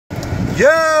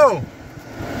Yo!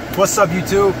 What's up,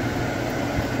 YouTube?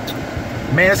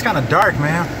 Man, it's kind of dark,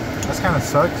 man. That kind of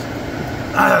sucks.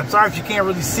 Sorry if you can't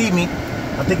really see me.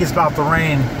 I think it's about to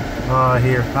rain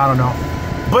here. I don't know.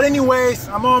 But anyways,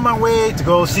 I'm on my way to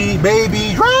go see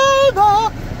Baby Driver.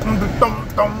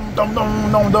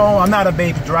 I'm not a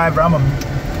baby driver.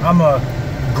 I'm a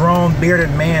grown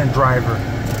bearded man driver.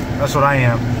 That's what I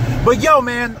am. But yo,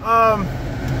 man,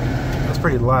 that's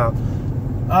pretty loud.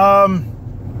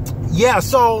 Yeah,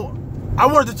 so I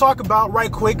wanted to talk about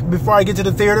right quick before I get to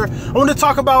the theater. I wanted to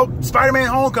talk about Spider-Man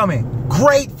Homecoming.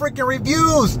 Great freaking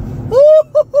reviews.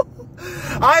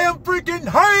 I am freaking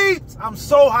hyped. I'm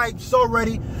so hyped, so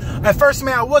ready. At first,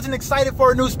 man, I wasn't excited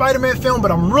for a new Spider-Man film,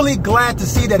 but I'm really glad to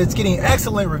see that it's getting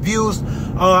excellent reviews.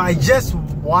 I just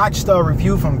watched a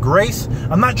review from Grace.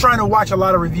 I'm not trying to watch a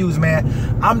lot of reviews,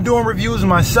 man. I'm doing reviews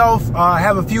myself. I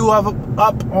have a few of them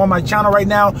up on my channel right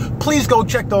now. Please go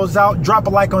check those out. Drop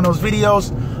a like on those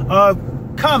videos.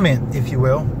 Comment, if you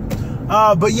will.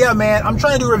 But yeah, man, I'm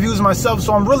trying to do reviews myself,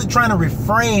 so I'm really trying to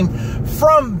refrain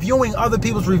from viewing other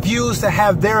people's reviews to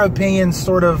have their opinions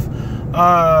sort of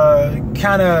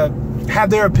kind of have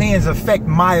their opinions affect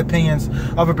my opinions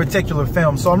of a particular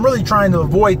film. So I'm really trying to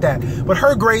avoid that. But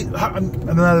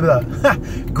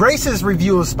Grace's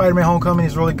review of Spider-Man Homecoming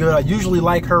is really good. I usually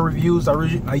like her reviews.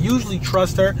 I usually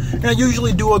trust her, and I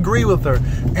usually do agree with her.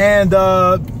 And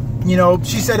you know,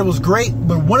 she said it was great,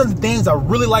 but one of the things I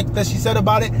really liked that she said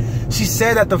about it, she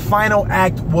said that the final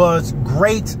act was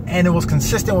great and it was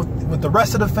consistent with the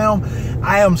rest of the film.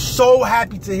 I am so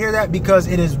happy to hear that, because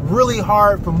it is really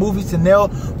hard for movies to nail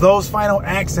those final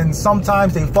acts, and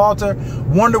sometimes they falter.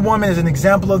 Wonder Woman is an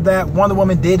example of that. Wonder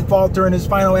Woman did falter in his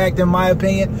final act, in my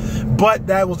opinion, but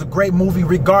that was a great movie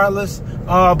regardless.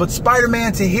 But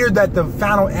Spider-Man, to hear that the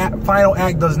final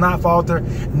act does not falter,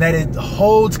 and that it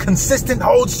holds consistent,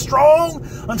 holds strong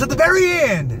until the very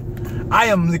end, I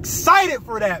am excited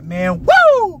for that, man.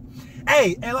 Woo!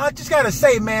 Hey, and I just gotta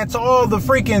say, man, to all the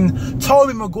freaking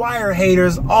Toby Maguire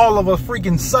haters, all of a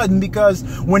freaking sudden, because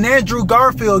when Andrew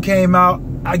Garfield came out,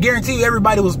 I guarantee you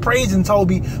everybody was praising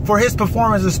Toby for his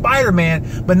performance as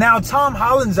Spider-Man, but now Tom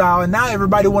Holland's out, and now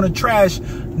everybody want to trash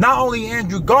not only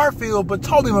Andrew Garfield, but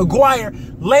Toby Maguire.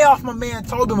 Lay off my man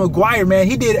Toby Maguire, man.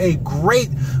 He did a great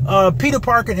Peter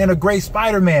Parker and a great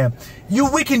Spider-Man.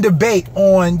 We can debate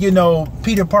on, you know,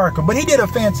 Peter Parker, but he did a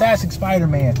fantastic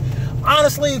Spider-Man.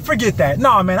 Honestly, forget that.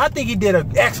 No, man, I think he did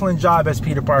an excellent job as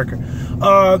Peter Parker.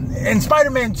 And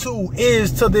Spider-Man 2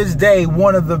 is, to this day,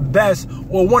 one of the best,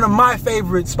 or one of my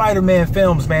favorite Spider-Man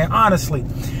films, man. Honestly,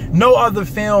 no other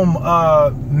film,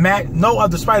 no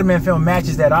other Spider-Man film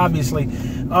matches that, obviously.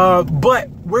 But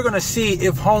we're gonna see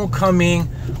if Homecoming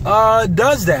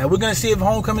does that. We're gonna see if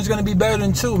Homecoming is gonna be better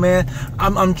than 2, man.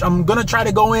 I'm gonna try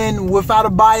to go in without a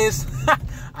bias.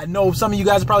 I know some of you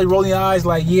guys are probably rolling your eyes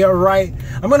like, yeah, right.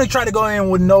 I'm gonna try to go in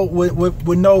with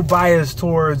no bias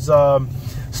towards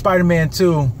Spider-Man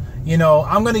 2. You know,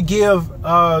 I'm gonna give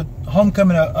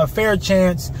Homecoming a fair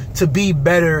chance to be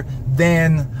better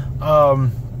than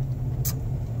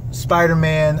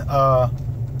Spider-Man.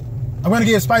 I'm gonna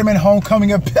give Spider-Man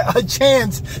Homecoming a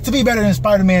chance to be better than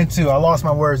Spider-Man 2. I lost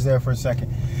my words there for a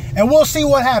second. And we'll see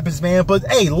what happens, man. But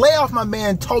hey, lay off my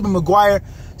man Toby Maguire.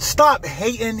 Stop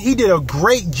hating. He did a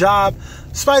great job.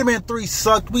 Spider-Man 3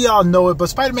 sucked. We all know it. But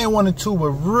Spider-Man 1 and 2 were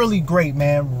really great,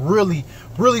 man. Really,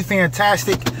 really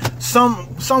fantastic.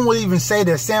 Some would even say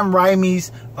that Sam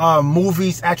Raimi's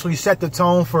movies actually set the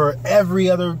tone for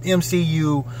every other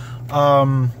MCU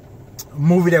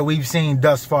movie that we've seen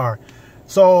thus far.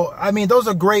 So, I mean, those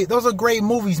are great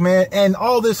movies, man. And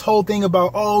all this whole thing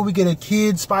about, oh, we get a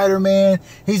kid Spider-Man,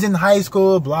 he's in high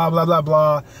school, blah, blah, blah,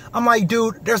 blah. I'm like,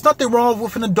 dude, there's nothing wrong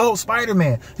with an adult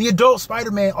Spider-Man. The adult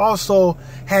Spider-Man also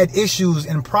had issues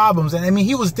and problems. And I mean,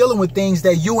 he was dealing with things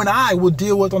that you and I will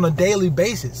deal with on a daily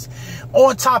basis.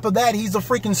 On top of that, he's a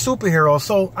freaking superhero.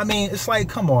 So, I mean, it's like,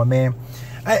 come on, man.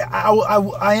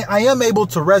 I am able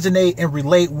to resonate and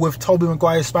relate with Tobey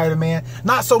Maguire's Spider-Man.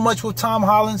 Not so much with Tom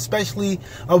Holland, especially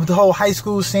with the whole high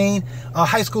school scene.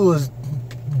 High school has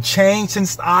changed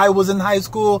since I was in high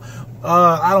school,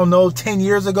 I don't know, 10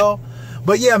 years ago.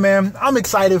 But yeah, man, I'm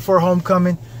excited for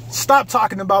Homecoming. Stop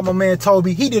talking about my man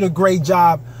Toby. He did a great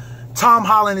job. Tom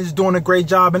Holland is doing a great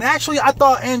job. And actually, I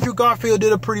thought Andrew Garfield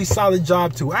did a pretty solid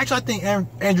job too. Actually, I think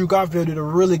Andrew Garfield did a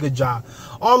really good job.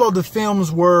 All of the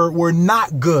films were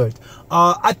not good.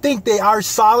 I think they are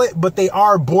solid, but they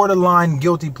are borderline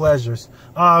guilty pleasures.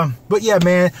 But yeah,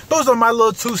 man, those are my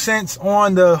little 2 cents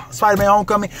on the Spider-Man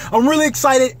Homecoming. I'm really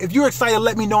excited. If you're excited,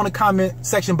 let me know in the comment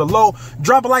section below.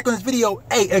 Drop a like on this video,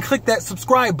 hey, and click that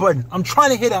subscribe button. I'm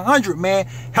trying to hit 100, man.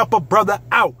 Help a brother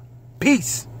out.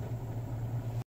 Peace.